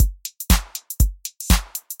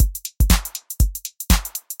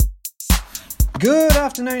Good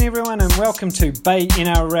afternoon, everyone, and welcome to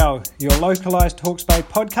BayNRL, your localised Hawke's Bay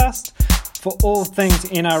podcast for all things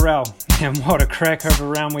NRL. And what a cracker of a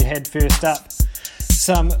round we had first up.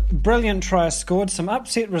 Some brilliant tries scored, some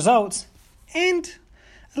upset results, and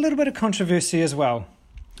a little bit of controversy as well.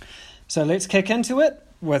 So let's kick into it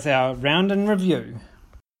with our round in review.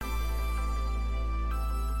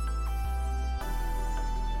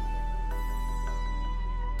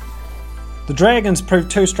 The Dragons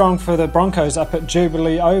proved too strong for the Broncos up at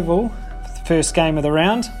Jubilee Oval, the first game of the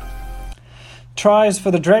round. Tries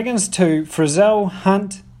for the Dragons to Frizzell,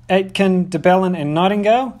 Hunt, Aitken, DeBellin and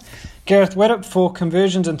Nightingale. Gareth Widdop 4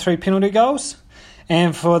 conversions and 3 penalty goals.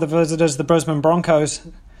 And for the visitors, the Brisbane Broncos,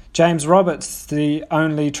 James Roberts, the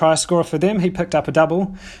only try scorer for them. He picked up a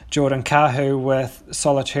double. Jordan Kahu with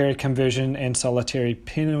solitary conversion and solitary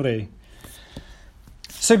penalty.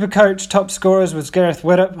 Supercoach top scorers was Gareth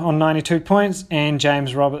Widdop on 92 points and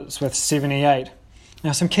James Roberts with 78.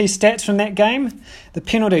 Now some key stats from that game. The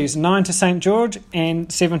penalties, 9 to St George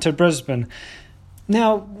and 7 to Brisbane.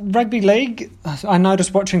 Now, rugby league, I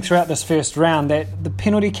noticed watching throughout this first round that the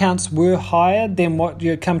penalty counts were higher than what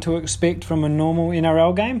you'd come to expect from a normal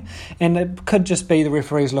NRL game, and it could just be the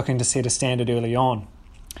referees looking to set a standard early on.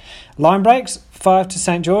 Line breaks, 5 to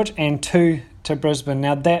St George and 2 to Brisbane.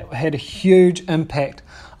 Now that had a huge impact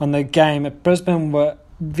on the game. Brisbane were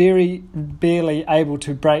very barely able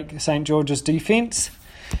to break St George's defence,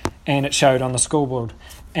 and it showed on the scoreboard.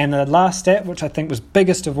 And the last stat, which I think was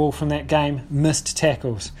biggest of all from that game, missed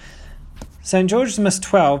tackles. St George's missed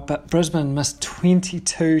 12, but Brisbane missed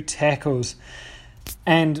 22 tackles.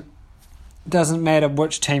 And doesn't matter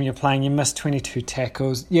which team you're playing, you miss 22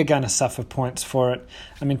 tackles, you're going to suffer points for it.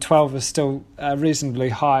 I mean, 12 is still a reasonably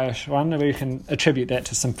highish one. We can attribute that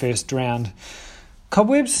to some first round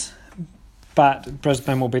cobwebs, but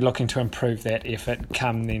Brisbane will be looking to improve that effort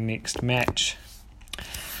come their next match.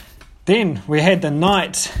 Then we had the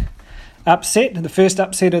Knights upset, the first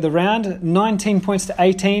upset of the round, 19 points to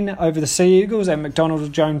 18 over the Sea Eagles at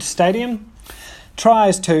McDonald Jones Stadium.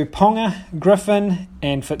 Tries to Ponga, Griffin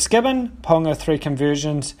and Fitzgibbon. Ponga 3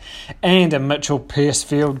 conversions and a Mitchell Pearce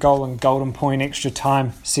field goal and golden point extra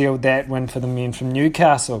time sealed that win for the men from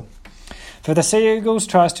Newcastle. For the Sea Eagles,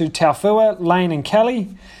 tries to Taufua, Lane and Kelly.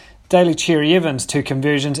 Daly Cherry Evans 2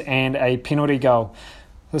 conversions and a penalty goal.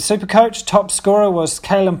 The Supercoach top scorer was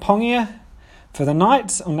Kalen Pongia for the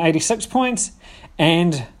Knights on 86 points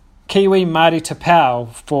and Kiwi Marty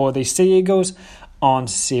Tapau for the Sea Eagles on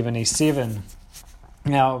 77.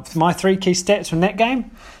 Now, my 3 key stats from that game.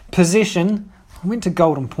 Possession, I went to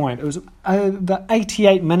golden point. It was over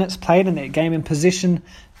 88 minutes played in that game, and possession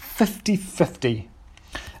 50-50.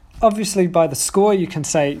 Obviously, by the score, you can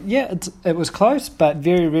say, yeah, it was close, but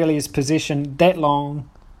very rarely is possession that long,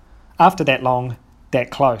 after that long, that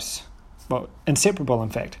close. Well, inseparable, in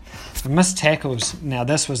fact. Missed tackles. Now,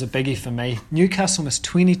 this was a biggie for me. Newcastle missed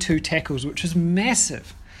 22 tackles, which is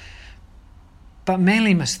massive. But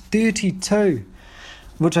Manly missed 32.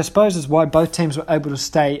 Which I suppose is why both teams were able to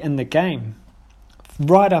stay in the game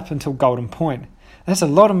right up until golden point. That's a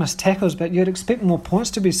lot of missed tackles, but you'd expect more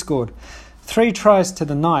points to be scored. 3 tries to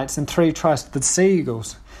the Knights and 3 tries to the Sea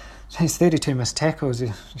Eagles. Geez, 32 missed tackles,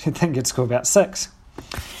 you'd think you'd score about 6.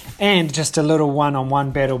 And just a little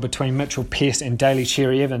one-on-one battle between Mitchell Pearce and Daly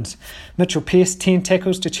Cherry Evans. Mitchell Pearce 10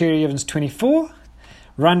 tackles to Cherry Evans 24.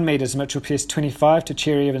 Run meters, Mitchell Pearce 25 to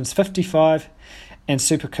Cherry Evans 55. And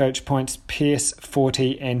Supercoach points, Pearce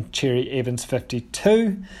 40 and Cherry Evans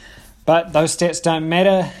 52. But those stats don't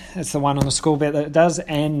matter. It's the one on the scoreboard that does,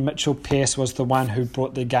 and Mitchell Pearce was the one who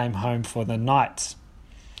brought the game home for the Knights.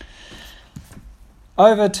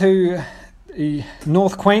 Over to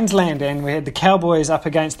North Queensland, and we had the Cowboys up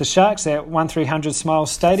against the Sharks at 1300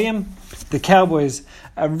 Smiles Stadium. The Cowboys,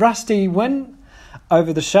 a rusty win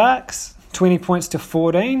over the Sharks, 20 points to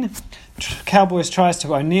 14. Cowboys tries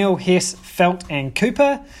to O'Neill, Hess, Felt and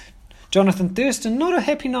Cooper. Jonathan Thurston, not a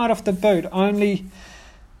happy night off the boot, only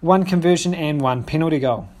 1 conversion and 1 penalty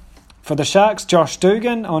goal. For the Sharks, Josh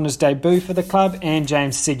Dugan on his debut for the club and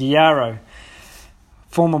James Seguiaro.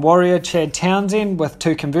 Former Warrior Chad Townsend with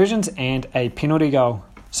 2 conversions and a penalty goal.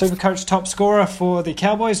 Supercoach top scorer for the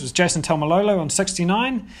Cowboys was Jason Taumalolo on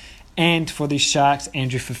 69, and for the Sharks,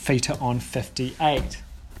 Andrew Fafita on 58.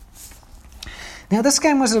 Now, this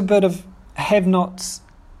game was a bit of have-nots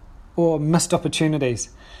or missed opportunities.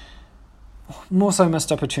 More so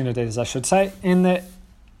missed opportunities, I should say, in that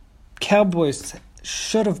Cowboys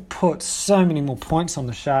should have put so many more points on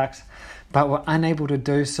the Sharks, but were unable to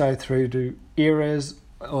do so through to errors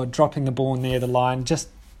or dropping the ball near the line, just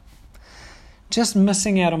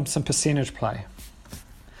missing out on some percentage play.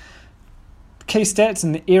 Key stats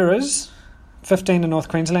in the errors 15 to North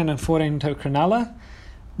Queensland and 14 to Cronulla,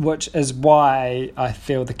 which is why I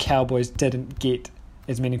feel the Cowboys didn't get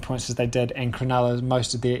as many points as they did, and Cronulla,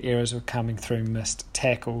 most of their errors were coming through missed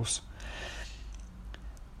tackles.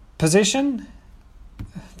 Possession,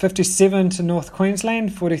 57 to North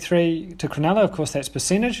Queensland, 43 to Cronulla. Of course, that's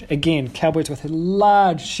percentage. Again, Cowboys with a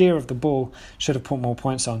large share of the ball should have put more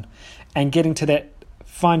points on. And getting to that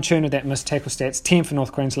fine-tune of that missed tackle stats, 10 for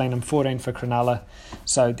North Queensland and 14 for Cronulla.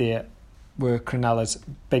 So there were Cronulla's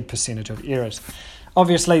big percentage of errors.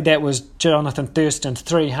 Obviously, that was Jonathan Thurston's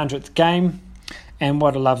 300th game, and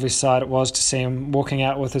what a lovely sight it was to see him walking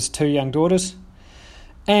out with his two young daughters.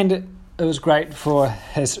 And it was great for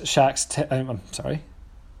his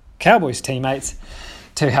Cowboys teammates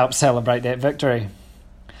to help celebrate that victory.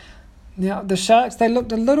 Now, the Sharks, they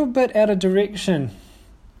looked a little bit out of direction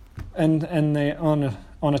on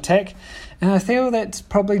attack, and I feel that's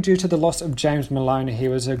probably due to the loss of James Maloney. He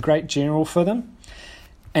was a great general for them,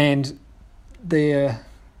 and they're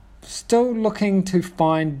still looking to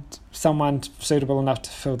find someone suitable enough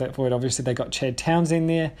to fill that void. Obviously, they got Chad Townsend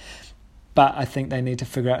there, but I think they need to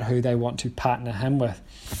figure out who they want to partner him with.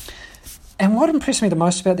 And what impressed me the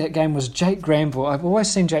most about that game was Jake Granville. I've always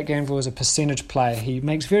seen Jake Granville as a percentage player. He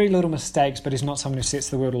makes very little mistakes, but he's not someone who sets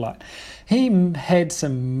the world alight. He had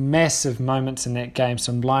some massive moments in that game,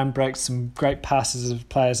 some line breaks, some great passes of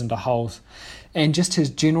players into holes, and just his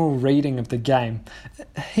general reading of the game.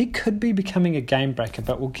 He could be becoming a game breaker,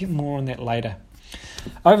 but we'll get more on that later.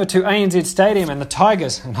 Over to ANZ Stadium and the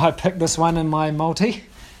Tigers, and I picked this one in my multi.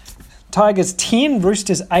 Tigers 10,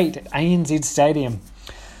 Roosters 8 at ANZ Stadium.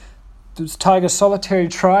 It was Tigers' solitary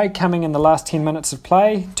try coming in the last 10 minutes of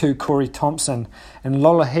play to Corey Thompson. And Tui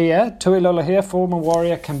Lolohea, former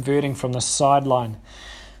Warrior, converting from the sideline.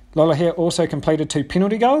 Lolohea also completed 2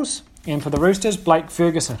 penalty goals. And for the Roosters, Blake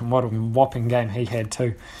Ferguson. What a whopping game he had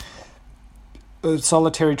too. A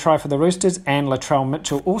solitary try for the Roosters, and Latrell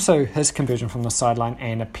Mitchell also his conversion from the sideline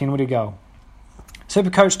and a penalty goal.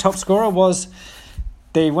 Supercoach top scorer was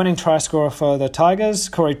the winning try scorer for the Tigers,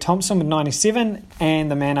 Corey Thompson with 97,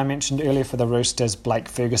 and the man I mentioned earlier for the Roosters, Blake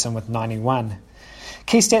Ferguson with 91.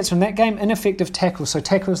 Key stats from that game, ineffective tackles, so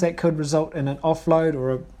tackles that could result in an offload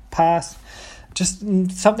or a pass,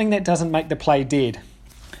 just something that doesn't make the play dead.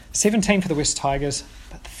 17 for the West Tigers,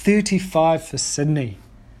 but 35 for Sydney.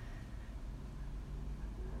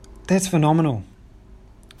 That's phenomenal.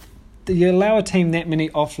 You allow a team that many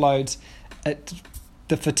offloads,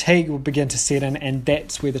 the fatigue will begin to set in, and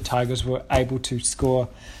that's where the Tigers were able to score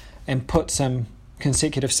and put some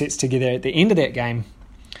consecutive sets together at the end of that game,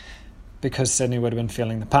 because Sydney would have been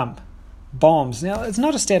feeling the pump. Bombs. Now, it's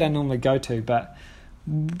not a stat I normally go to, but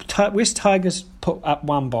West Tigers put up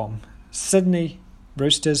 1 bomb. Sydney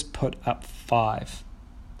Roosters put up 5.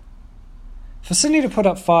 For Sydney to put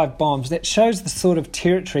up 5 bombs, that shows the sort of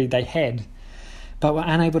territory they had, but were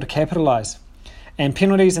unable to capitalise. And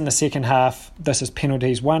penalties in the second half, this is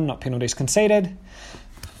penalties won, not penalties conceded.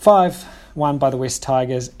 5 won by the West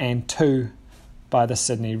Tigers and 2 by the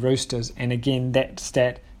Sydney Roosters. And again, that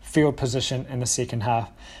stat, field position in the second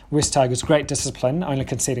half. West Tigers, great discipline, only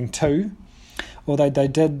conceding 2. Although they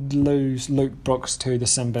did lose Luke Brooks to the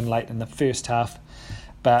sin bin late in the first half.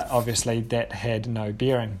 But obviously that had no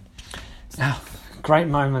bearing. Now, great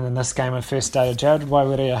moment in this game of first day. Jared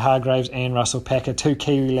Wairere-Hargreaves and Russell Packer, 2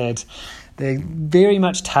 Kiwi lads. They very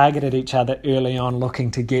much targeted each other early on,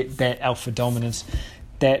 looking to get that alpha dominance.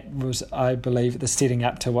 That was, I believe, the setting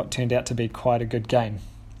up to what turned out to be quite a good game.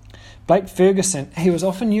 Blake Ferguson, he was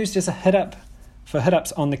often used as a hit-up for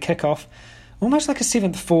hit-ups on the kickoff, almost like a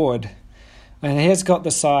 7th forward. And he has got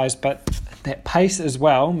the size, but that pace as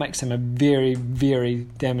well makes him a very, very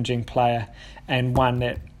damaging player, and one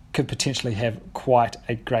that could potentially have quite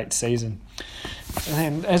a great season.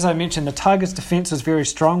 And as I mentioned, the Tigers' defence was very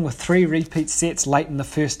strong with 3 repeat sets late in the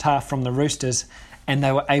first half from the Roosters, and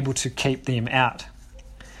they were able to keep them out.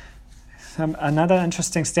 Another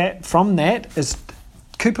interesting stat from that is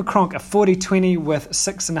Cooper Cronk, a 40-20 with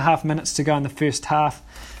 6.5 minutes to go in the first half,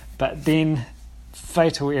 but then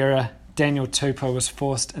fatal error, Daniel Tupou was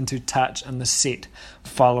forced into touch in the set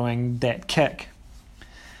following that kick.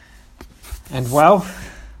 And well,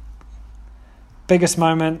 biggest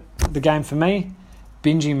moment of the game for me,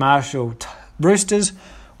 Benji Marshall. Roosters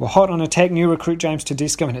were hot on attack, new recruit James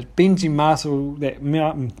Tedesco, and it's Benji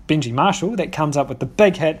Marshall that comes up with the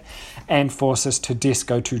big hit and forces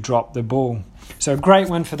Tedesco to drop the ball. So a great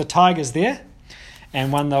win for the Tigers there,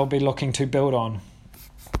 and one they'll be looking to build on.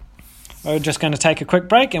 We're just going to take a quick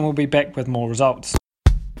break and we'll be back with more results.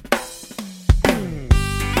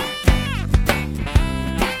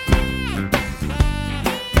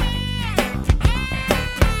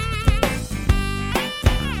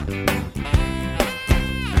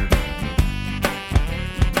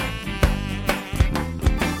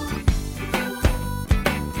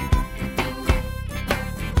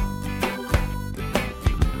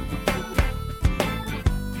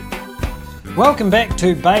 Welcome back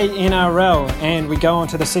to BayNRL, and we go on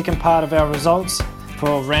to the second part of our results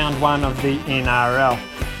for round 1 of the NRL.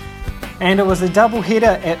 And it was a double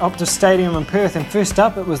header at Optus Stadium in Perth, and first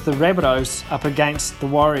up it was the Rabbitohs up against the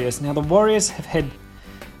Warriors. Now the Warriors have had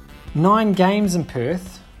 9 games in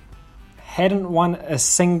Perth, hadn't won a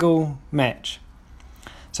single match.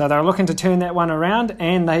 So they were looking to turn that one around,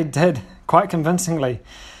 and they did quite convincingly.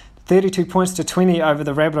 32 points to 20 over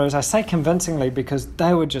the Rabbitohs. I say convincingly because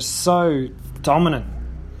they were just so dominant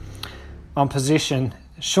on possession.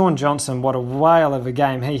 Shaun Johnson, what a whale of a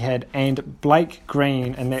game he had, and Blake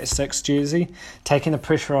Green in that 6 jersey, taking the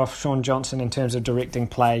pressure off Shaun Johnson in terms of directing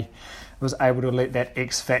play, was able to let that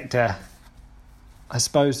X factor, I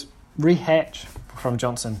suppose, rehatch from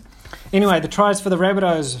Johnson. Anyway, the tries for the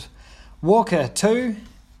Rabbitohs: Walker 2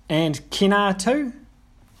 and Kennar 2.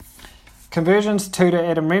 Conversions 2 to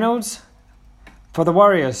Adam Reynolds. For the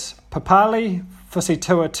Warriors, Papali,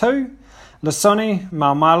 Fusitua 2, Lasoni,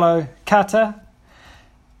 Maumalo, Kata.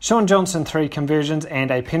 Shaun Johnson 3 conversions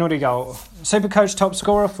and a penalty goal. Supercoach top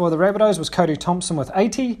scorer for the Rabbitohs was Cody Thompson with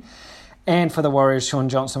 80, and for the Warriors, Shaun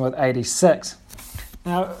Johnson with 86.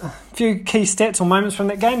 Now, a few key stats or moments from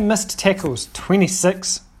that game: missed tackles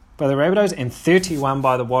 26 by the Rabbitohs and 31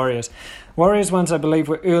 by the Warriors. Warriors ones, I believe,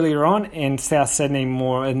 were earlier on, and South Sydney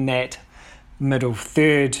more in that middle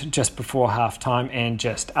third, just before half-time and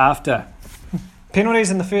just after.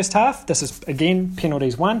 Penalties in the first half. This is, again,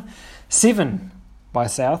 penalties 1. 7 by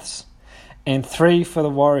Souths and 3 for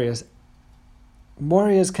the Warriors.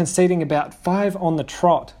 Warriors conceding about 5 on the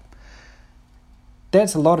trot.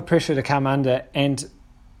 That's a lot of pressure to come under, and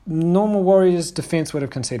normal Warriors defence would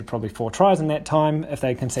have conceded probably 4 tries in that time if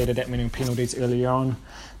they conceded that many penalties earlier on.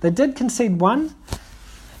 They did concede 1,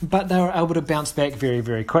 but they were able to bounce back very,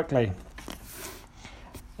 very quickly.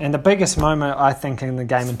 And the biggest moment, I think, in the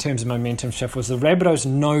game in terms of momentum shift was the Rabbitohs'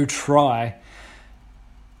 no try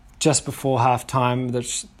just before half-time.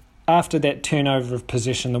 After that turnover of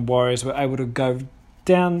possession, the Warriors were able to go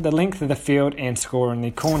down the length of the field and score in the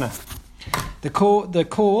corner. The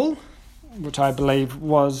call, which I believe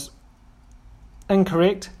was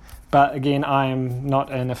incorrect, but again, I am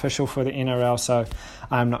not an official for the NRL, so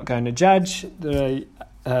I'm not going to judge. The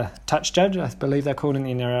touch judge, I believe they're called in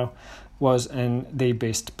the NRL, was in the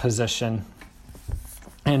best position.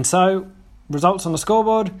 And so, results on the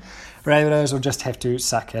scoreboard, Rabbitohs will just have to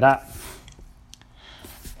suck it up.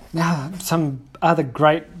 Now, some other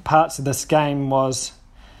great parts of this game was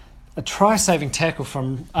a try-saving tackle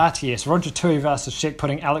from RTS, Roger Tuivasa-Sheck,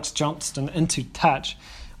 putting Alex Johnston into touch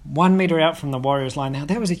 1 metre out from the Warriors line. Now,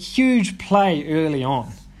 that was a huge play early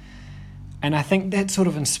on, and I think that sort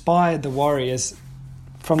of inspired the Warriors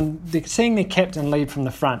from seeing their captain lead from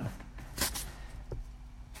the front.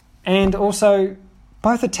 And also,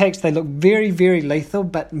 both attacks, they look very, very lethal,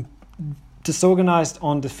 but disorganised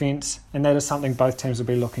on defence, and that is something both teams will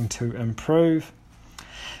be looking to improve.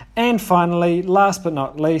 And finally, last but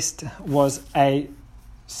not least, was a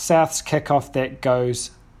South's kickoff that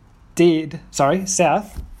goes dead.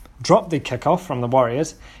 South dropped the kickoff from the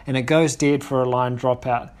Warriors, and it goes dead for a line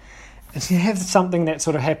dropout. And so you have something that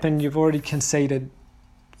sort of happened. You've already conceded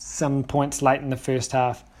some points late in the first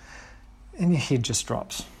half, and your head just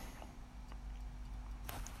drops.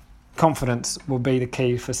 Confidence will be the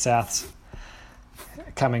key for Souths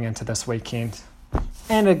coming into this weekend.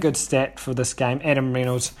 And a good stat for this game, Adam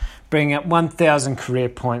Reynolds bringing up 1,000 career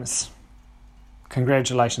points.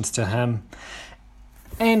 Congratulations to him.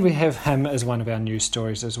 And we have him as one of our news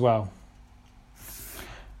stories as well.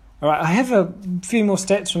 Alright, I have a few more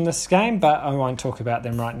stats from this game, but I won't talk about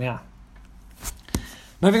them right now.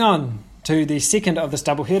 Moving on to the second of this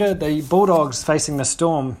doubleheader, the Bulldogs facing the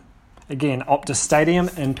Storm. Again, Optus Stadium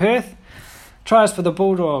in Perth. Tries for the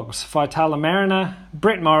Bulldogs: Faitala Mariner,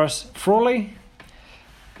 Brett Morris, Frawley,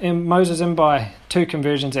 and Moses Imbai, 2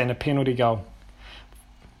 conversions and a penalty goal.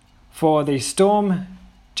 For the Storm,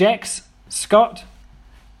 Jacks, Scott,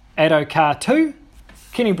 Adokar 2,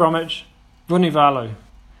 Kenny Bromwich, Vunivalu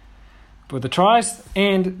with the tries,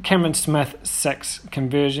 and Cameron Smith, 6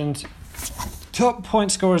 conversions. Top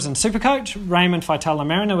point scorers in Supercoach, Raymond Faitala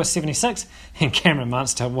Mariner with 76, and Cameron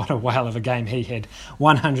Munster, what a whale of a game he had,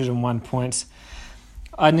 101 points.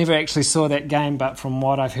 I never actually saw that game, but from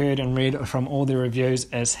what I've heard and read from all the reviews,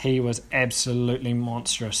 is he was absolutely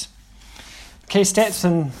monstrous. Key stats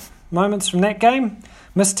and moments from that game: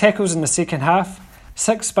 missed tackles in the second half,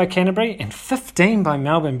 6 by Canterbury and 15 by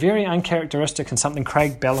Melbourne. Very uncharacteristic and something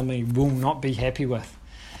Craig Bellamy will not be happy with.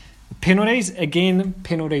 Penalties, again,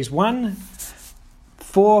 penalties 1,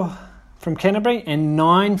 4 from Canterbury and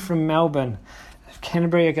 9 from Melbourne. If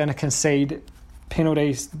Canterbury are going to concede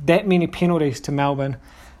penalties, that many penalties to Melbourne,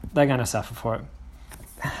 they're going to suffer for it.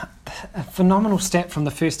 A phenomenal stat from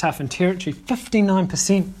the first half in territory,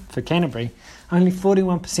 59% for Canterbury, only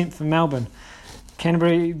 41% for Melbourne.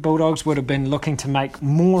 Canterbury Bulldogs would have been looking to make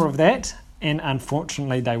more of that, and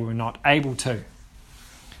unfortunately they were not able to.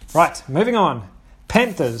 Right, moving on.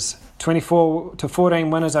 Panthers,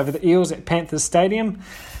 24-14 winners over the Eels at Panthers Stadium.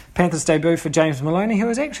 Panthers debut for James Maloney, who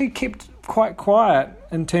was actually kept quite quiet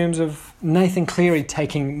in terms of Nathan Cleary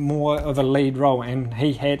taking more of a lead role, and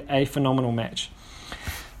he had a phenomenal match.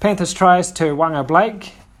 Panthers tries to Wanga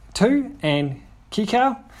Blake 2 and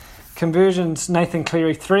Kikau. Conversions Nathan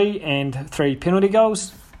Cleary 3 and 3 penalty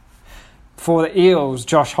goals. For the Eels,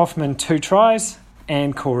 Josh Hoffman 2 tries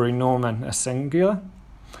and Corey Norman a singular.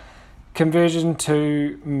 Conversion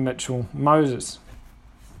to Mitchell Moses.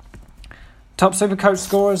 Top Supercoach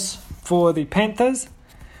scorers for the Panthers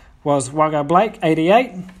was Wanga Blake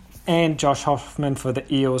 88 and Josh Hoffman for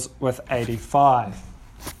the Eels with 85.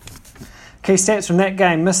 Key stats from that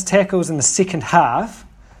game: missed tackles in the second half,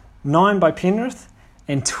 9 by Penrith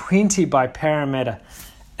and 20 by Parramatta.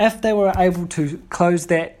 If they were able to close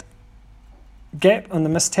that gap on the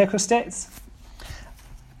missed tackle stats,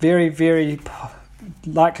 very, very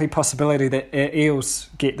likely possibility that Eels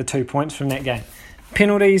get the 2 points from that game.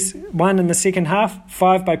 Penalties, 1 in the second half,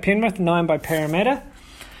 5 by Penrith, 9 by Parramatta.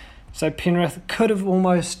 So Penrith could have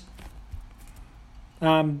almost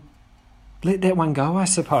let that one go, I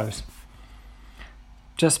suppose,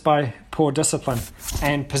 just by poor discipline.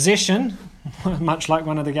 And possession, much like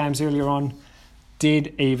one of the games earlier on,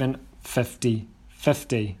 dead even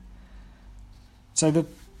 50-50. So the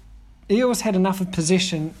Eels had enough of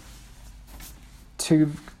possession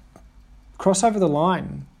to cross over the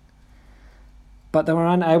line, but they were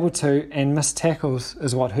unable to, and missed tackles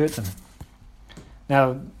is what hurt them.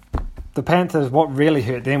 Now, the Panthers, what really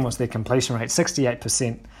hurt them was their completion rate,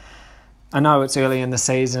 68%. I know it's early in the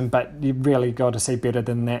season, but you really got to see better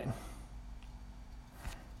than that.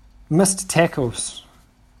 Missed tackles,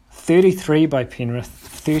 33 by Penrith,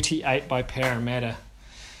 38 by Parramatta.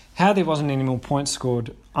 How there wasn't any more points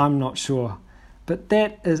scored, I'm not sure. But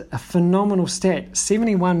that is a phenomenal stat,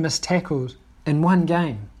 71 missed tackles in one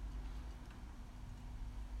game.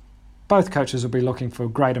 Both coaches will be looking for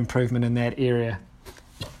great improvement in that area.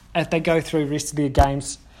 If they go through the rest of their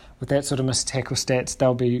games with that sort of missed tackle stats,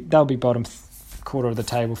 they'll be bottom quarter of the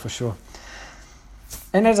table for sure.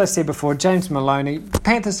 And as I said before, James Maloney,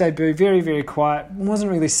 Panthers debut, very, very quiet,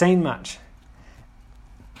 wasn't really seen much.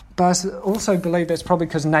 But I also believe that's probably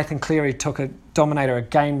because Nathan Cleary took a dominator, a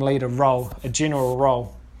game leader role, a general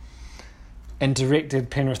role, and directed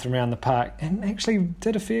Penrith around the park, and actually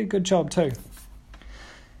did a fair good job too.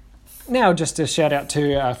 Now, just a shout out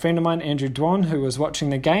to a friend of mine, Andrew Dwan, who was watching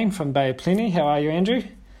the game from Bay of Plenty. How are you, Andrew?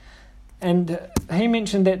 And he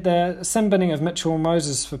mentioned that the sin binning of Mitchell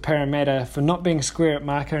Moses for Parramatta for not being square at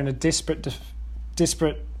marker in a desperate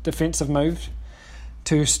defensive move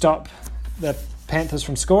to stop the Panthers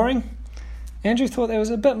from scoring. Andrew thought that was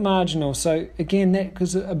a bit marginal. So again, that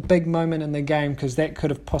was a big moment in the game because that could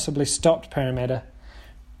have possibly stopped Parramatta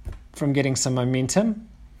from getting some momentum.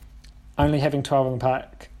 Only having 12 on the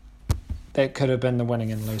park, that could have been the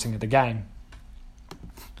winning and losing of the game.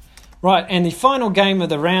 Right, and the final game of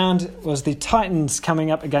the round was the Titans coming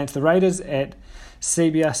up against the Raiders at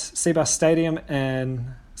CBUS Stadium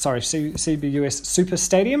CBUS Super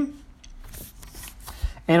Stadium.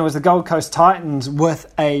 And it was the Gold Coast Titans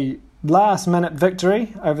with a last-minute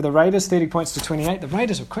victory over the Raiders, 30 points to 28. The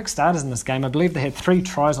Raiders were quick starters in this game. I believe they had 3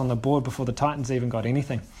 tries on the board before the Titans even got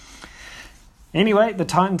anything. Anyway, the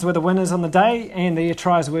Titans were the winners on the day, and their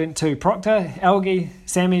tries went to Proctor, Algie,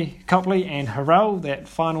 Sammy Copley, and Harrell, that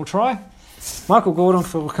final try. Michael Gordon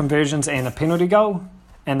for conversions and a penalty goal.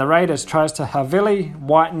 And the Raiders tries to Havili,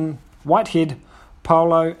 Whitehead,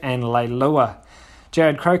 Polo, and Leilua.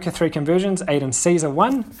 Jared Croker, 3 conversions, Aiden Caesar,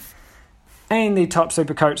 1. And the top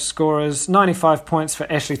Supercoach scorers, 95 points for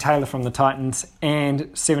Ashley Taylor from the Titans and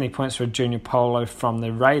 70 points for Junior Polo from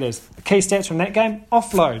the Raiders. The key stats from that game,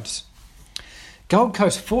 offloads. Gold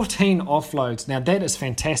Coast, 14 offloads. Now that is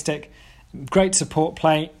fantastic. Great support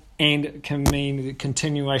play and can mean the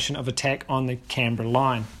continuation of attack on the Canberra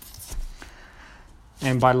line.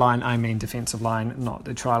 And by line, I mean defensive line, not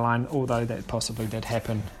the try line, although that possibly did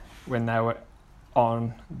happen when they were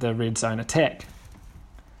on the red zone attack.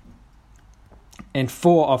 And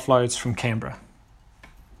 4 offloads from Canberra.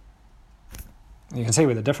 You can see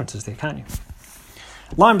where the difference is there, can't you?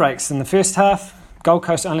 Line breaks in the first half. Gold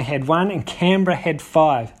Coast only had 1 and Canberra had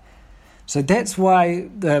 5. So that's why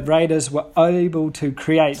the Raiders were able to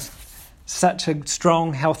create such a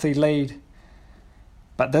strong, healthy lead.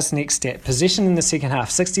 But this next stat, possession in the second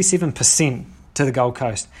half, 67%. to the Gold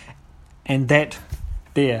Coast. And that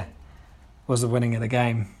there was the winning of the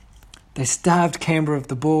game. They starved Canberra of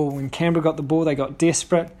the ball. When Canberra got the ball, they got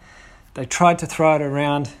desperate. They tried to throw it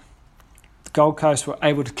around. The Gold Coast were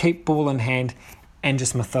able to keep ball in hand and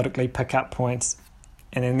just methodically pick up points.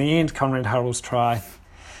 And in the end, Conrad Hurrell's try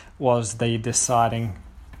was the deciding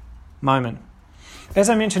moment. As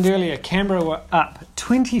I mentioned earlier, Canberra were up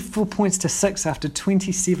 24 points to 6 after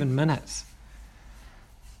 27 minutes.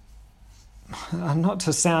 Not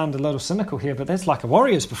to sound a little cynical here, but that's like a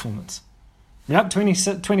Warriors performance. You're up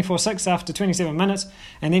 24-6 after 27 minutes,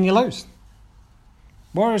 and then you lose.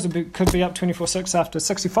 Warriors could be up 24-6 after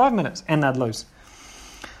 65 minutes, and they'd lose.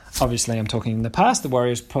 Obviously, I'm talking in the past. The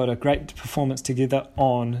Warriors put a great performance together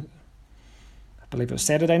on, I believe it was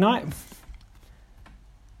Saturday night.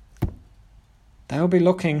 They'll be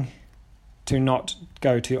looking to not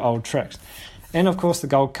go to old tricks. And, of course, the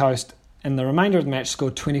Gold Coast in the remainder of the match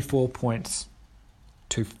scored 24 points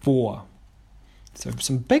to 4. So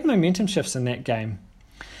some big momentum shifts in that game.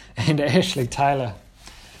 And Ashley Taylor,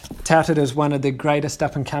 touted as one of the greatest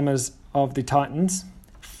up-and-comers of the Titans,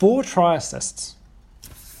 4 try assists.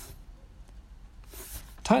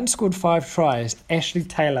 Titans scored 5 tries. Ashley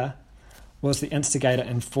Taylor was the instigator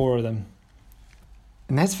in 4 of them.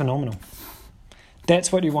 And that's phenomenal.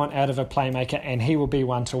 That's what you want out of a playmaker, and he will be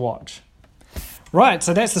one to watch. Right,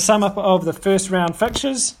 so that's the sum up of the first round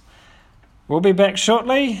fixtures. We'll be back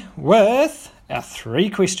shortly with our 3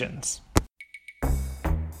 questions.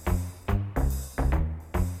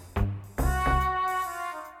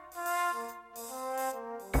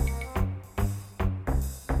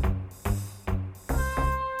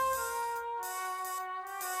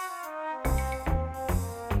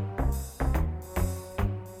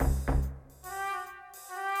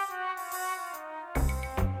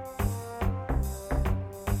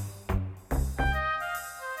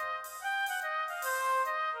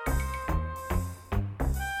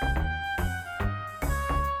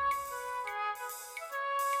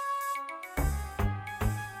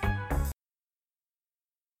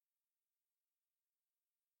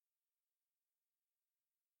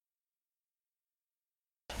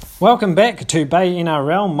 Welcome back to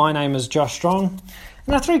BayNRL. My name is Josh Strong,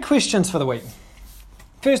 and our 3 questions for the week.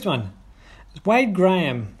 First one, Wade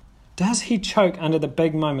Graham, does he choke under the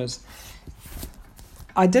big moments?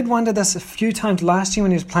 I did wonder this a few times last year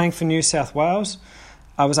when he was playing for New South Wales.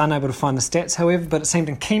 I was unable to find the stats, however, but it seemed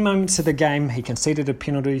in key moments of the game he conceded a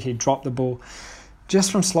penalty, he dropped the ball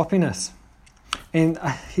just from sloppiness. And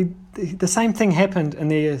the same thing happened in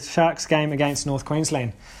the Sharks game against North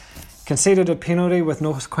Queensland. Conceded a penalty with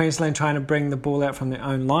North Queensland trying to bring the ball out from their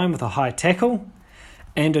own line with a high tackle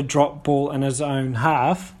and a drop ball in his own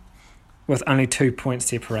half with only 2 points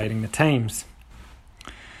separating the teams.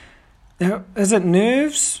 Now, is it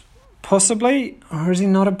nerves? Possibly. Or is he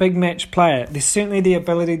not a big match player? There's certainly the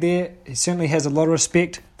ability there. He certainly has a lot of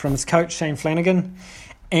respect from his coach, Shane Flanagan,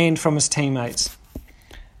 and from his teammates.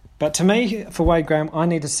 But to me, for Wade Graham, I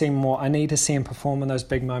need to see more. I need to see him perform in those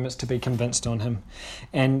big moments to be convinced on him.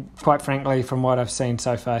 And quite frankly, from what I've seen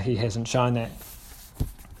so far, he hasn't shown that.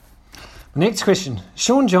 Next question.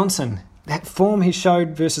 Shaun Johnson, that form he showed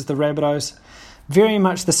versus the Rabbitohs, very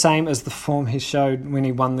much the same as the form he showed when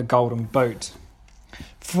he won the Golden Boot.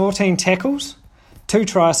 14 tackles, 2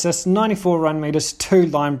 try assists, 94 run metres, 2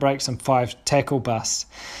 line breaks and 5 tackle busts.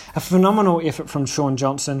 A phenomenal effort from Shaun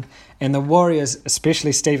Johnson, and the Warriors,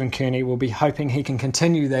 especially Stephen Kearney, will be hoping he can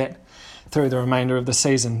continue that through the remainder of the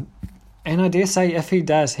season. And I dare say if he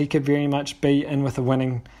does, he could very much be in with a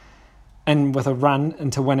run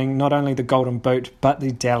into winning not only the Golden Boot but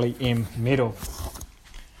the Dally M medal.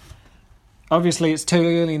 Obviously it's too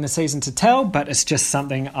early in the season to tell, but it's just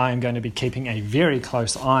something I'm going to be keeping a very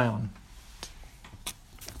close eye on.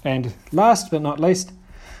 And last but not least,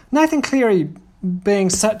 Nathan Cleary being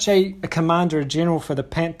such a commander, a general for the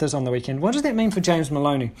Panthers on the weekend. What does that mean for James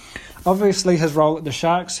Maloney? Obviously his role at the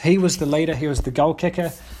Sharks, he was the leader, he was the goal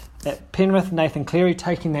kicker. At Penrith, Nathan Cleary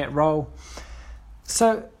taking that role.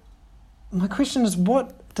 So my question is,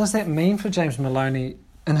 what does that mean for James Maloney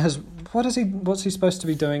and what's he supposed to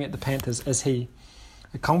be doing at the Panthers? Is he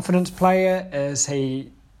a confidence player? Is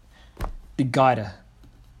he the guider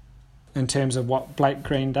in terms of what Blake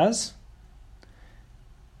Green does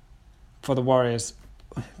for the Warriors?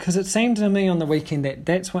 Because it seemed to me on the weekend that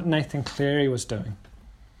that's what Nathan Cleary was doing.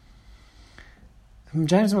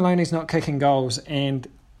 James Maloney's not kicking goals and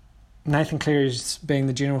Nathan Cleary's being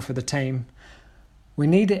the general for the team. We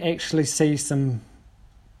need to actually see some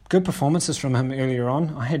good performances from him earlier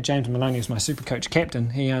on. I had James Maloney as my Supercoach captain.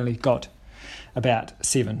 He only got about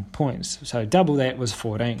 7 points. So double that was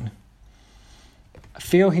 14. I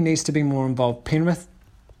feel he needs to be more involved. Penrith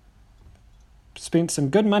spent some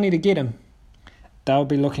good money to get him. They'll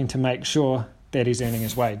be looking to make sure that he's earning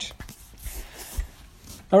his wage.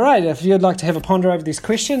 Alright, if you'd like to have a ponder over these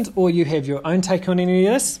questions or you have your own take on any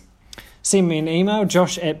of this, send me an email,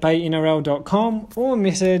 josh@BayNRL.com, or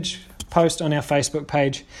post on our Facebook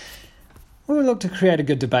page. We'll look to create a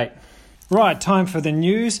good debate. Right, time for the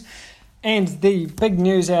news. And the big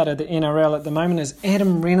news out of the NRL at the moment is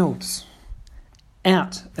Adam Reynolds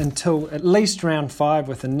out until at least round 5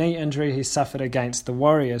 with a knee injury he suffered against the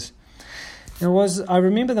Warriors. I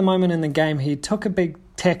remember the moment in the game he took a big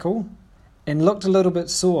tackle and looked a little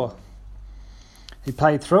bit sore. He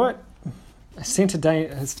played through it. His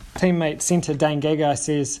teammate Centre Dane Gagai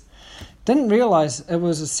says, didn't realise it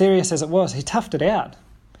was as serious as it was. He toughed it out.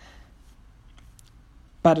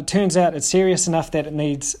 But it turns out it's serious enough that it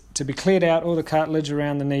needs to be cleared out, all the cartilage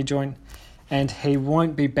around the knee joint, and he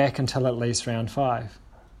won't be back until at least round 5.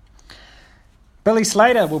 Billy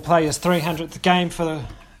Slater will play his 300th game for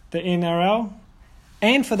the NRL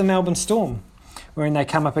and for the Melbourne Storm, when they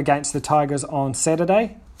come up against the Tigers on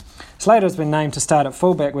Saturday. Slater has been named to start at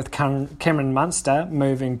fullback with Cameron Munster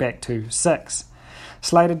moving back to 6.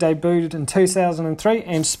 Slater debuted in 2003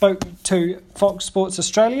 and spoke to Fox Sports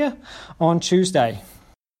Australia on Tuesday.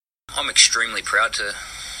 I'm extremely proud to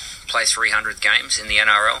play 300 games in the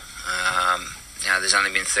NRL. There's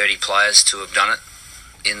only been 30 players to have done it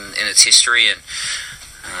in its history, and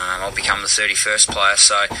I'll become the 31st player,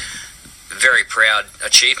 so very proud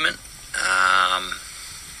achievement.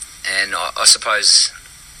 And I suppose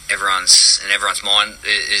everyone's mind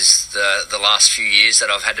is the last few years that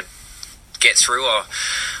I've had to get through.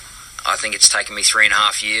 I think it's taken me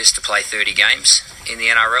 3.5 years to play 30 games in the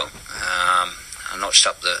NRL. I notched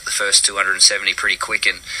up the first 270 pretty quick,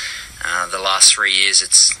 and the last 3 years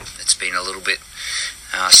it's been a little bit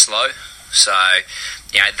slow. So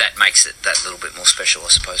that makes it that little bit more special, I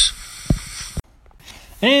suppose.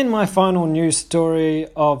 And my final news story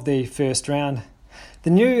of the first round. The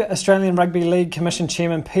new Australian Rugby League Commission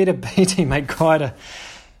Chairman Peter Beattie made quite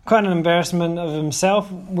an embarrassment of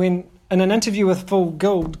himself when, in an interview with Full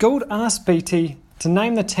Gould asked Beattie to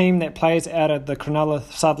name the team that plays out of the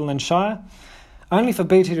Cronulla-Sutherland Shire, only for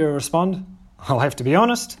Beattie to respond, I'll have to be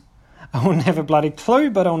honest, I wouldn't have a bloody clue,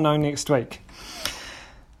 but I'll know next week.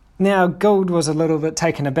 Now, Gould was a little bit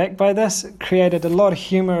taken aback by this. It created a lot of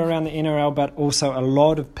humour around the NRL, but also a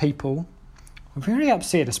lot of people were very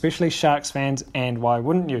upset, especially Sharks fans, and why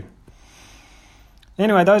wouldn't you?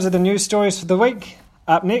 Anyway, those are the news stories for the week.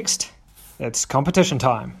 Up next, it's competition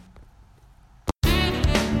time.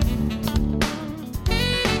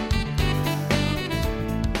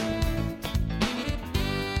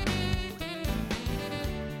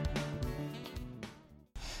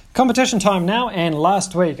 Competition time now, and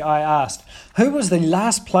last week I asked, who was the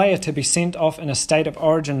last player to be sent off in a State of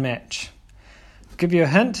Origin match? I'll give you a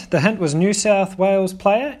hint. The hint was New South Wales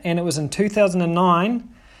player, and it was in 2009,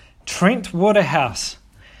 Trent Waterhouse.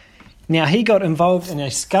 Now, he got involved in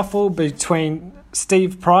a scuffle between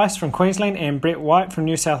Steve Price from Queensland and Brett White from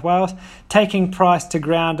New South Wales, taking Price to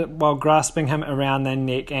ground while grasping him around the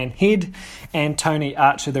neck and head, and Tony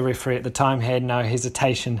Archer, the referee at the time, had no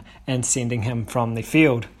hesitation in sending him from the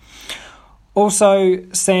field.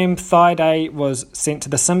 Also, Sam Thaiday was sent to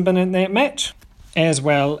the sin bin in that match, as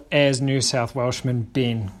well as New South Welshman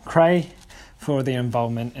Ben Cray for their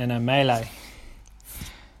involvement in a melee.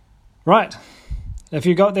 Right, if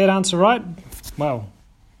you got that answer right, well,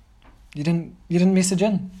 you didn't message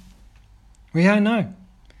in. We don't know.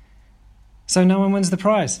 So no one wins the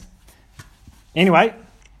prize. Anyway,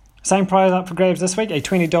 same prize up for grabs this week, a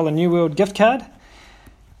 $20 New World gift card.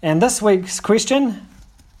 And this week's question,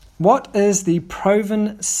 what is the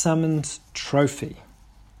Proven Summons Trophy?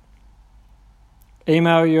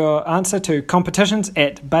 Email your answer to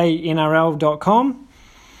competitions@baynrl.com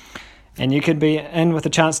and you could be in with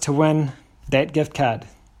a chance to win that gift card.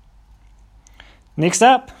 Next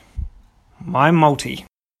up, my multi.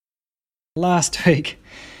 Last week,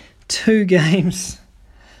 2 games.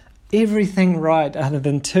 Everything right other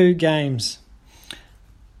than 2 games.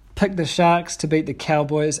 Picked the Sharks to beat the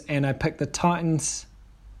Cowboys, and I picked the Titans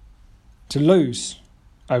to lose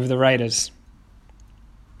over the Raiders.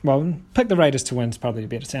 Well, pick the Raiders to win is probably a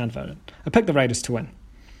better sound for it. I picked the Raiders to win.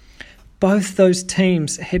 Both those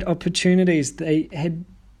teams had opportunities. They had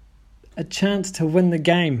a chance to win the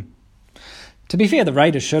game. To be fair, the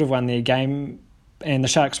Raiders should have won their game, and the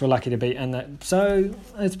Sharks were lucky to be in it. So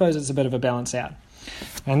I suppose it's a bit of a balance out.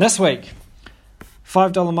 And this week,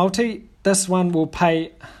 $5 multi. This one will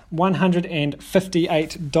pay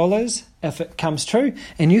 $158 if it comes true,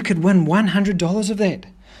 and you could win $100 of that.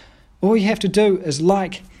 All you have to do is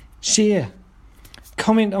like, share,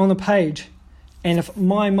 comment on the page, and if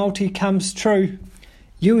my multi comes true,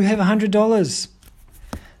 you have $100.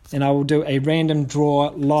 And I will do a random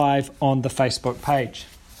draw live on the Facebook page.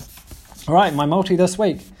 All right, my multi this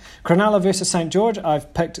week. Cronulla versus St. George,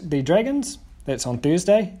 I've picked the Dragons. That's on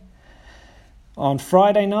Thursday. On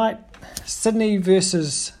Friday night, Sydney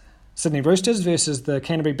Roosters versus the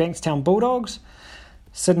Canterbury Bankstown Bulldogs.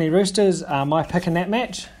 Sydney Roosters are my pick in that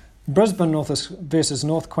match. Brisbane versus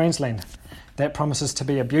North Queensland. That promises to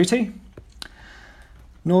be a beauty.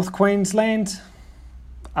 North Queensland,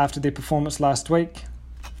 after their performance last week,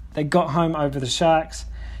 they got home over the Sharks,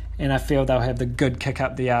 and I feel they'll have the good kick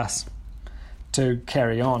up the arse to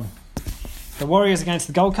carry on. The Warriors against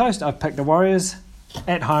the Gold Coast, I've picked the Warriors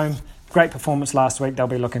at home. Great performance last week, they'll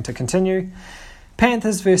be looking to continue.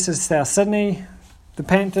 Panthers versus South Sydney. The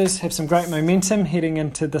Panthers have some great momentum heading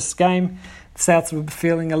into this game. The Souths will be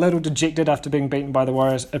feeling a little dejected after being beaten by the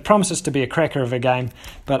Warriors. It promises to be a cracker of a game,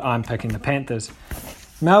 but I'm picking the Panthers.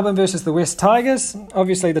 Melbourne versus the West Tigers.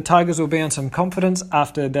 Obviously, the Tigers will be on some confidence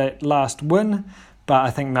after that last win, but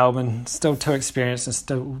I think Melbourne still too experienced and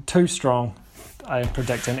still too strong. I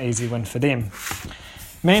predict an easy win for them.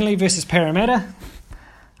 Manly versus Parramatta.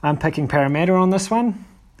 I'm picking Parramatta on this one.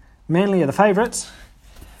 Manly are the favourites,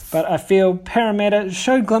 but I feel Parramatta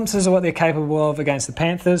showed glimpses of what they're capable of against the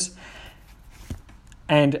Panthers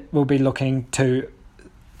and will be looking to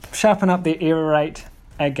sharpen up their error rate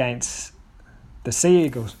against the Sea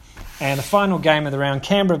Eagles. And the final game of the round,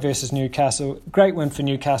 Canberra versus Newcastle. Great win for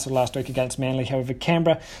Newcastle last week against Manly. However,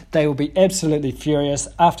 Canberra, they will be absolutely furious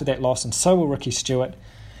after that loss, and so will Ricky Stewart,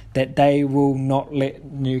 that they will not let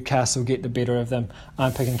Newcastle get the better of them.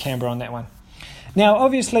 I'm picking Canberra on that one. Now,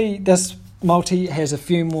 obviously, this multi has a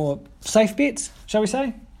few more safe bets, shall we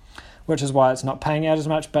say, which is why it's not paying out as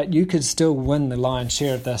much, but you could still win the lion's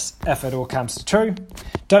share of this if it all comes true.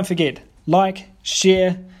 Don't forget, like,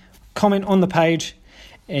 share, comment on the page,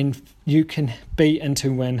 and you can be in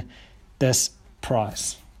to win this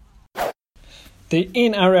prize. The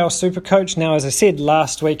NRL Supercoach. Now, as I said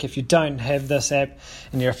last week, if you don't have this app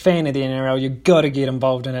and you're a fan of the NRL, you've got to get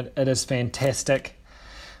involved in it. It is fantastic.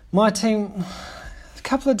 My team, a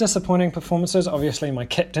couple of disappointing performances. Obviously, my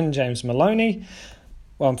captain, James Maloney,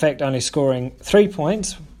 well, in fact, only scoring 3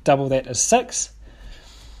 points. Double that is 6.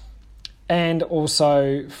 And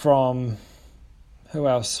also from, who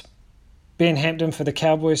else? Ben Hampton for the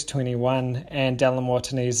Cowboys, 21, and Dallin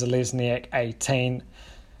Watene-Zelezniak, 18,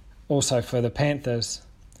 also for the Panthers.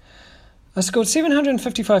 I scored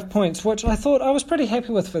 755 points, which I thought I was pretty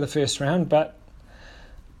happy with for the first round, but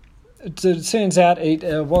it turns out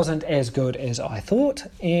it wasn't as good as I thought,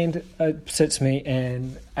 and it sits me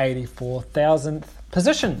in 84,000th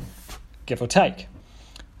position, give or take.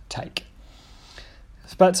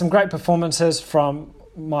 But some great performances from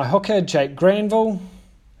my hooker, Jake Granville,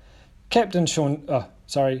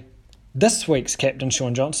 this week's captain,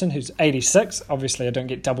 Shaun Johnson, who's 86. Obviously, I don't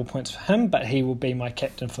get double points for him, but he will be my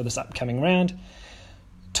captain for this upcoming round.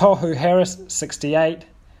 Tohu Harris, 68.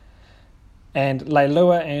 And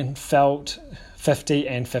Leilua and Felt, 50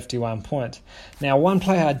 and 51 points. Now, one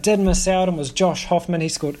player I did miss out on was Josh Hoffman. He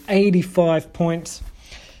scored 85 points.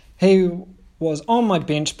 He was on my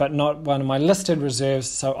bench, but not one of my listed reserves,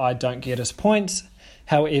 so I don't get his points.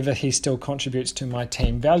 However, he still contributes to my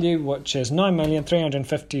team value, which is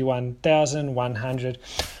 9,351,100.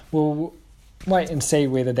 We'll wait and see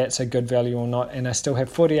whether that's a good value or not, and I still have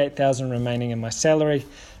 48,000 remaining in my salary,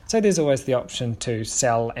 so there's always the option to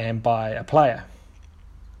sell and buy a player.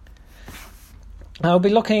 I'll be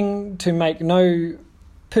looking to make no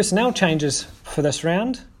personnel changes for this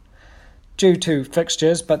round due to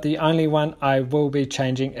fixtures, but the only one I will be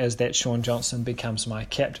changing is that Shaun Johnson becomes my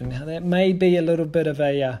captain. Now, that may be a little bit of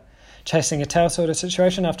a chasing a tail sort of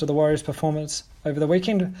situation after the Warriors' performance over the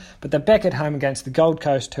weekend, but they're back at home against the Gold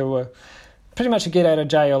Coast, who were pretty much a get out of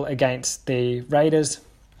jail against the Raiders,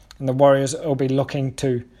 and the Warriors will be looking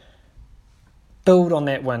to build on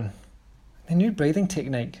that win. The new breathing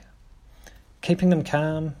technique, keeping them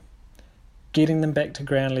calm, getting them back to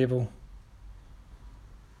ground level.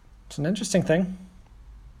 It's an interesting thing,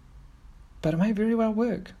 but it may very well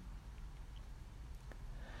work.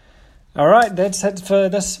 All right, that's it for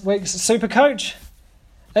this week's Supercoach.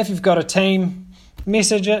 If you've got a team,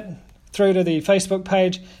 message it through to the Facebook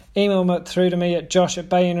page, email it through to me at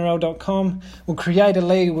josh@BayNRL.com. We'll create a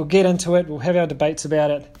league, we'll get into it, we'll have our debates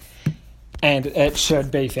about it, and it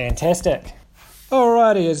should be fantastic.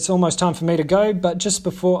 Alrighty, it's almost time for me to go, but just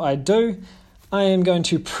before I do, I am going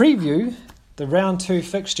to preview the round 2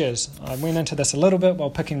 fixtures. I went into this a little bit while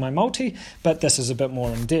picking my multi, but this is a bit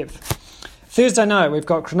more in depth. Thursday night, we've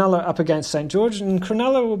got Cronulla up against St George, and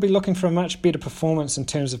Cronulla will be looking for a much better performance in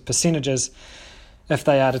terms of percentages if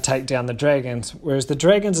they are to take down the Dragons, whereas the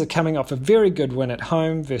Dragons are coming off a very good win at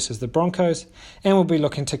home versus the Broncos and will be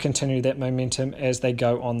looking to continue that momentum as they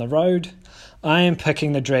go on the road. I am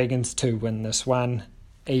picking the Dragons to win this one,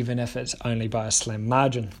 even if it's only by a slim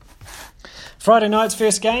margin. Friday night's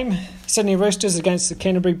first game, Sydney Roosters against the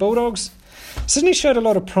Canterbury Bulldogs. Sydney showed a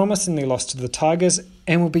lot of promise in their loss to the Tigers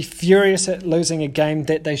and will be furious at losing a game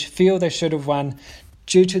that they feel they should have won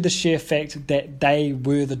due to the sheer fact that they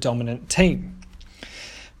were the dominant team.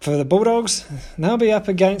 For the Bulldogs, they'll be up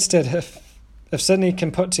against it if Sydney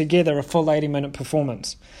can put together a full 80-minute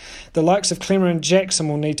performance. The likes of Clemmer and Jackson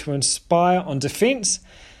will need to inspire on defence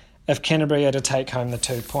if Canterbury are to take home the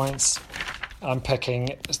 2 points. I'm picking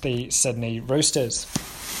the Sydney Roosters.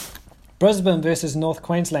 Brisbane versus North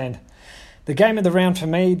Queensland. The game of the round for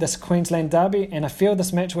me, this Queensland derby, and I feel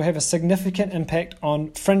this match will have a significant impact on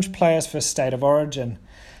fringe players for State of Origin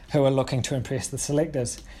who are looking to impress the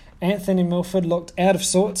selectors. Anthony Milford looked out of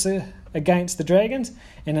sorts against the Dragons,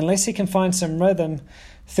 and unless he can find some rhythm,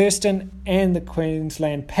 Thurston and the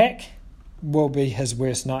Queensland pack will be his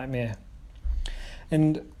worst nightmare.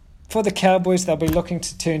 And for the Cowboys, they'll be looking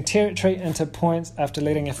to turn territory into points after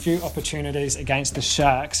letting a few opportunities against the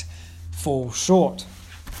Sharks fall short.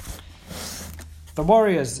 The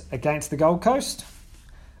Warriors against the Gold Coast.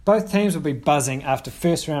 Both teams will be buzzing after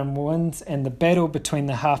first round wins, and the battle between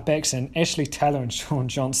the halfbacks and Ashley Taylor and Shaun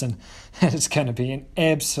Johnson is going to be an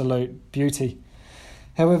absolute beauty.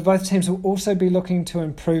 However, both teams will also be looking to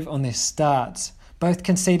improve on their starts, both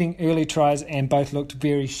conceding early tries and both looked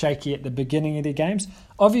very shaky at the beginning of their games.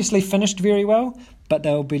 Obviously finished very well, but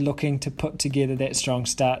they'll be looking to put together that strong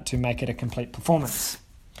start to make it a complete performance.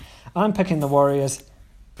 I'm picking the Warriors.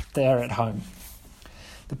 They're at home.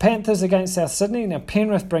 The Panthers against South Sydney. Now,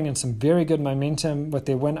 Penrith bring in some very good momentum with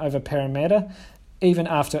their win over Parramatta, even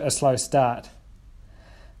after a slow start.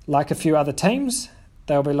 Like a few other teams,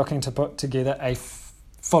 they'll be looking to put together a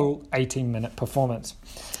full 18-minute performance.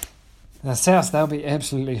 Now, South, they'll be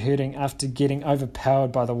absolutely hurting after getting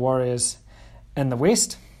overpowered by the Warriors in the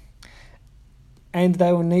West, and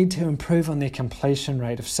they will need to improve on their completion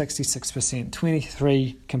rate of 66%,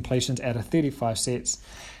 23 completions out of 35 sets,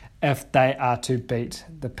 if they are to beat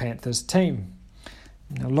the Panthers team.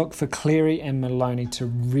 Now look for Cleary and Maloney to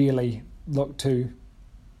really look to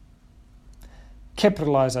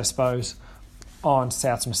capitalise, I suppose, on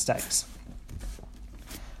South's mistakes.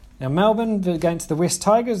 Now Melbourne against the West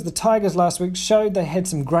Tigers. The Tigers last week showed they had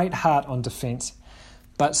some great heart on defence,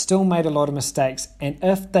 but still made a lot of mistakes. And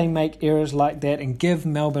if they make errors like that and give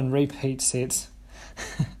Melbourne repeat sets,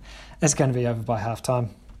 it's going to be over by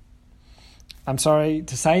half-time. I'm sorry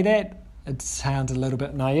to say that, it sounds a little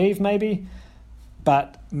bit naive maybe,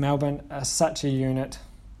 but Melbourne are such a unit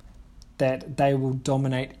that they will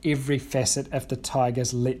dominate every facet if the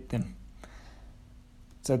Tigers let them.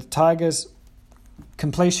 So the Tigers,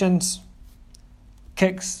 completions,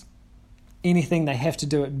 kicks, anything, they have to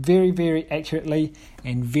do it very, very accurately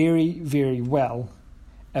and very, very well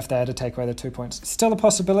if they are to take away the 2 points. Still a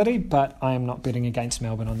possibility, but I am not betting against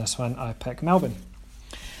Melbourne on this one. I pick Melbourne.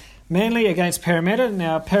 Manly against Parramatta.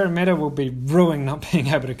 Now, Parramatta will be ruined not being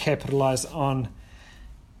able to capitalise on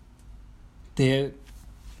their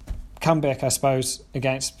comeback, I suppose,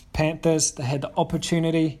 against Panthers. They had the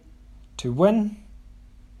opportunity to win,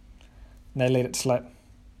 and they let it slip.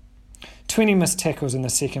 20 missed tackles in the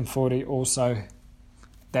second 40 also,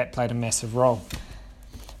 that played a massive role.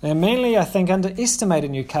 Now, Manly, I think, underestimated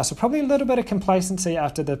Newcastle. Probably a little bit of complacency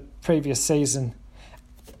after the previous season.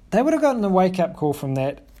 They would have gotten a wake-up call from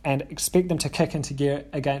that and expect them to kick into gear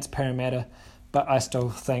against Parramatta, but I still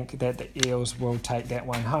think that the Eels will take that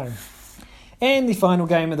one home. And the final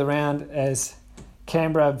game of the round is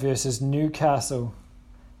Canberra versus Newcastle.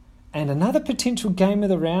 And another potential game of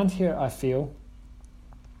the round here, I feel.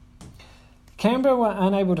 Canberra were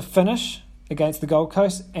unable to finish against the Gold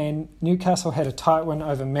Coast, and Newcastle had a tight win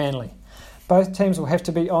over Manly. Both teams will have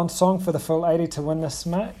to be on song for the full 80 to win this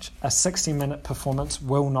match. A 60-minute performance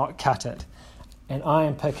will not cut it. And I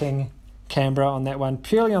am picking Canberra on that one,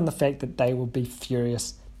 purely on the fact that they will be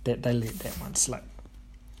furious that they let that one slip.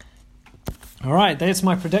 All right, that's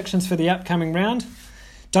my predictions for the upcoming round.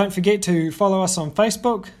 Don't forget to follow us on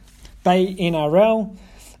Facebook, BayNRL.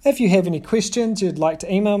 If you have any questions, you'd like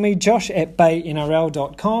to email me,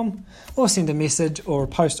 josh@baynrl.com, or send a message or a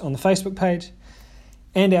post on the Facebook page.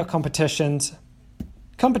 And our competitions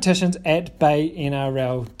at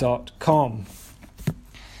baynrl.com.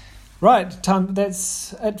 Right,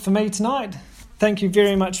 that's it for me tonight. Thank you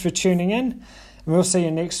very much for tuning in, and we'll see you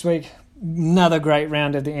next week another great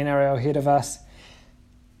round of the NRL ahead of us.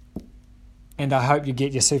 And I hope you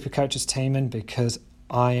get your Supercoaches team in, because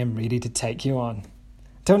I am ready to take you on.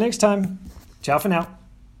 Till next time, ciao for now.